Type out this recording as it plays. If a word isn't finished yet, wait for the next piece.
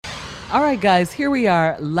All right, guys, here we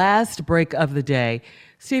are. Last break of the day.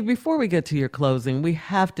 Steve, before we get to your closing, we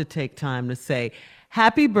have to take time to say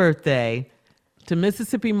happy birthday to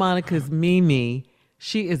Mississippi Monica's Mimi.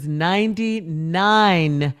 She is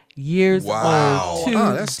 99 years old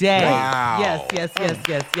today. Wow. Yes.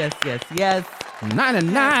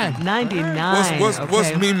 99. 99.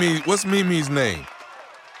 What's Mimi's name?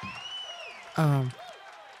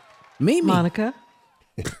 Mimi. Monica.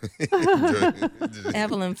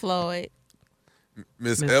 Evelyn Floyd.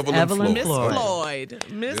 Miss Evelyn Floyd.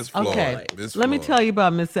 Miss Floyd. Okay, Miss let me Floyd. tell you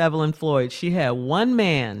about Miss Evelyn Floyd. She had one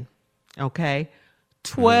man,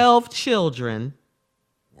 12 children.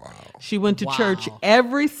 Wow. She went to church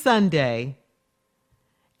every Sunday,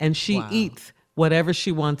 and she eats whatever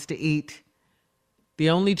she wants to eat. The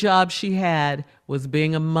only job she had was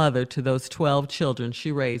being a mother to those 12 children.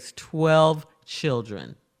 She raised 12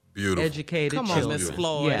 children. Beautiful. Educated Come children. on, Miss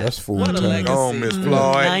Floyd. Yeah. That's full What a time. legacy. Come on, Miss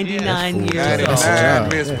Floyd. 99 years old. 99,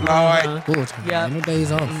 Miss Floyd. Full time. Yep. No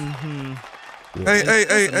days off.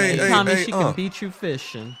 Hey, Tommy, she can beat you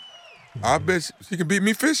fishing. I bet she can beat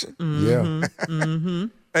me fishing. Yeah.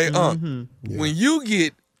 Hey, when you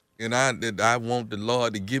get, and I want the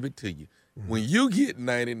Lord to give it to you, when you get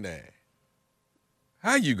 99,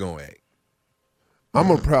 how you gonna act? I'm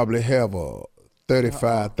going to probably have a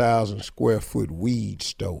 35,000 square foot weed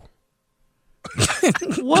store.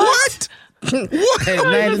 What? What? Hey,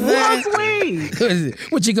 99. Weed.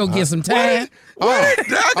 What you gonna get some time? Where did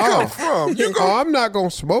that come from? You go. I'm not going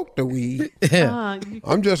to smoke the weed. Yeah.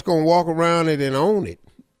 I'm just going to walk around it and own it.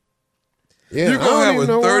 Yeah, You I don't gonna even have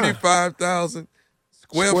know a why. 35,000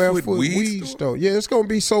 square foot weed store? Yeah, it's going to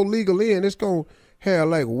be so legal in. It's going to have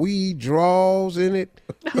like weed draws in it.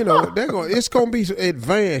 You know, it's going to be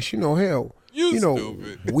advanced, hell. You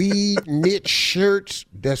Stupid. Weed knit shirts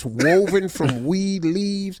that's woven from weed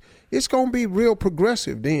leaves. It's going to be real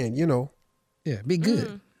progressive then, Yeah, be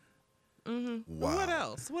good. Wow. What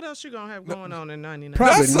else? What else you gonna have going on in 99?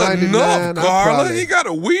 Probably That's 99. enough, I Carla. probably- He got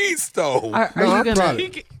a weed store. Are No, you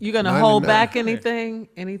probably- gonna hold 99. back anything?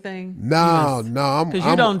 Anything? No, Because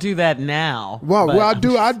you don't do that now. Well, but- I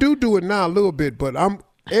do it now a little bit, but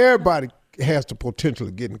everybody has the potential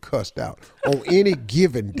of getting cussed out on any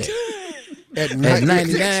given day. At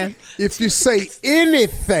 99. If you say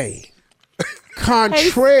anything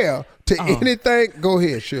contrary to anything, go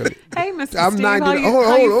ahead, Shirley. Hey, Mr. I'm Steve, 90. how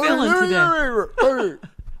you feeling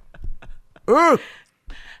today?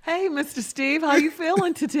 Hey, Mr. Steve, how you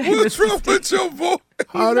feeling today? What's Mr. wrong Steve? with your voice?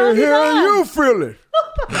 How the hell are you feeling?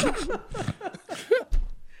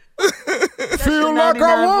 Feel like I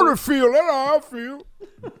 99 want to feel. That's how I feel.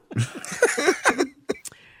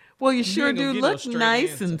 Well, you sure ain't gonna do get no look straight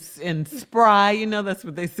nice answer. and spry. That's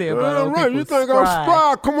what they say about Well, old right. people. You think I'm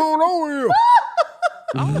spry? Come on over here.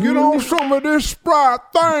 Get on some of this spry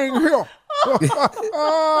thing here.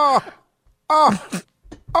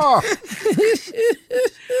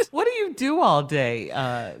 What do you do all day,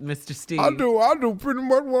 Mr. Steve? I do pretty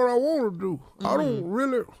much what I want to do. I don't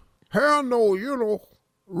really have no,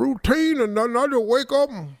 routine or nothing. I just wake up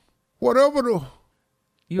and whatever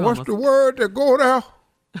what's the word that go there?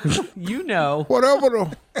 Whatever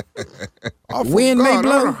the I Wind may forgot.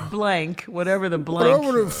 blow. blank, whatever the blank.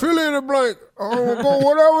 Whatever the fill in the blank. I'll go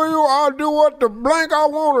whatever I'll do what the blank I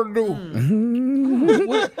want to do.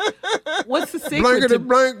 What's the secret Blankety to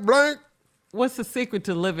blank. What's the secret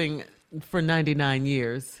to living for 99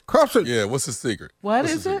 years? Cussing. Yeah, what's the secret? What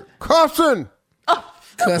is it? Cussing.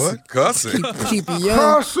 Cussing. What? Cussing? Keep you young.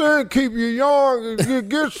 Cussing, keep you young,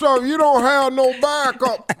 get something. You don't have no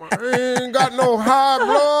backup. I ain't got no high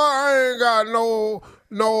blood. I ain't got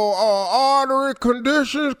no artery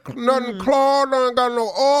conditions, nothing clogged. I ain't got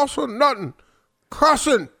no ulcer, nothing.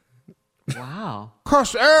 Cussing. Wow.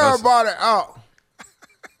 Cuss everybody out.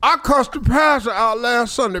 I cussed the pastor out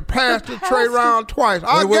last Sunday. Pastor Trey Round twice.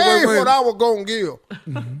 I Wait. gave what I was gonna give.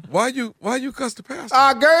 Why you cuss the pastor?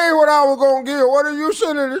 I gave what I was gonna give. What are you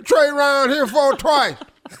sending the Trey Round here for twice?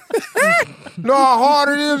 Know how hard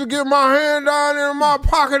it is to get my hand down in my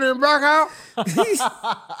pocket and back out?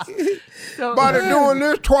 So, By doing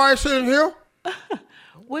this twice in here?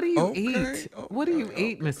 what do you Okay, eat? What do you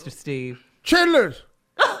eat, Mr. Steve? Chitlins.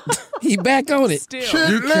 He back on it. Still.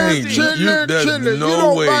 You can't. There's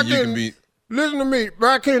no way you can be. Listen to me.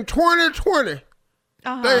 Back in 2020, they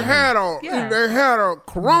had a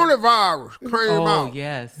coronavirus came out. Oh,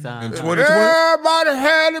 yes. In 2020? Everybody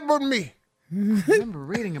had it but me. I remember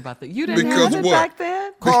reading about that. You didn't Because have it what? back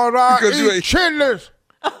then? Cause I Because you eat ate- chitlins.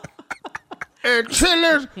 And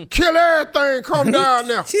chitlins kill everything come down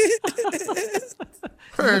there.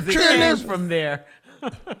 And It came from there.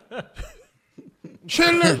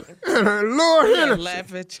 Chitlins and a little You Hennessy.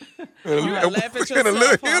 laugh at you. And laugh at a little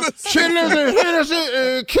yourself, huh? Hennessy. Chitlins and Hennessy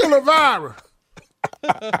and kill a virus.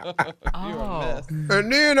 Oh.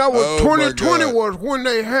 And then that was Oh, my 2020 God. was when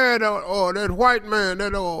they had that white man,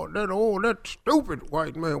 that stupid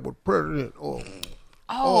white man was president.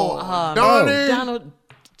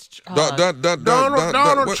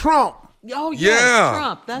 Donald What? Trump. Oh, Yeah.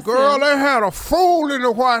 Trump. That's Girl, him. they had a fool in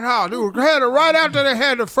the White House. They had it right after they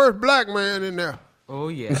had the first black man in there. Oh,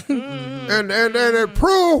 yeah. And it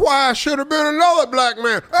proved why it should have been another black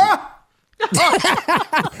man.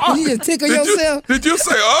 You just tickle yourself. Did you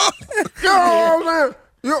say, oh? You know what I'm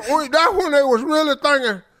saying? That's when they was really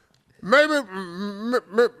thinking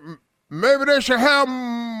maybe they should have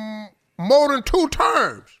more than 2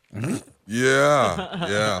 terms.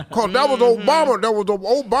 Yeah. Cause that was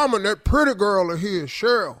Obama, and that pretty girl of his,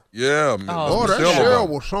 Cheryl. Yeah. Oh, that Michelle Cheryl Obama.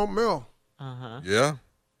 was something else. Yeah.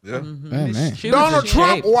 Oh, man. She was Donald in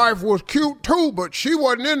Trump's shape. wife was cute too, but she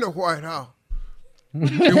wasn't in the White House.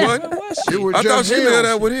 You what? It was I thought just she him. lived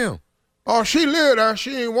there with him. Oh, she lived there.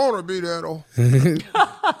 She didn't want to be there though.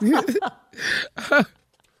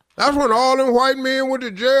 That's when all them white men went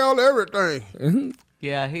to jail, everything.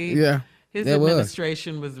 Yeah, Yeah, his that was.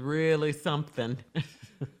 administration was really something.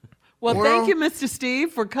 Well, Well- thank you, Mr.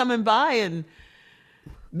 Steve, for coming by and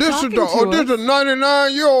This is Talking to this is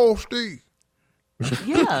 99-year-old Steve.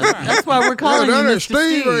 yeah, that's why we're calling that you ain't Mr.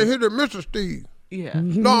 Steve, Steve. ain't hit it, Mr. Steve. Yeah.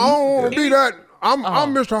 No, I don't want to be that. I'm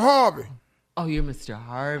Mr. Harvey. Oh, you're Mr.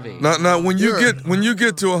 Harvey. Now, when you Yeah.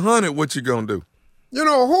 get to 100, what you gonna do? You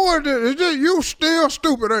know, who is this? Is this you still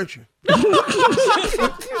stupid, ain't you?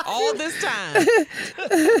 All this time.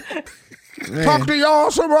 Talk to y'all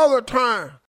some other time.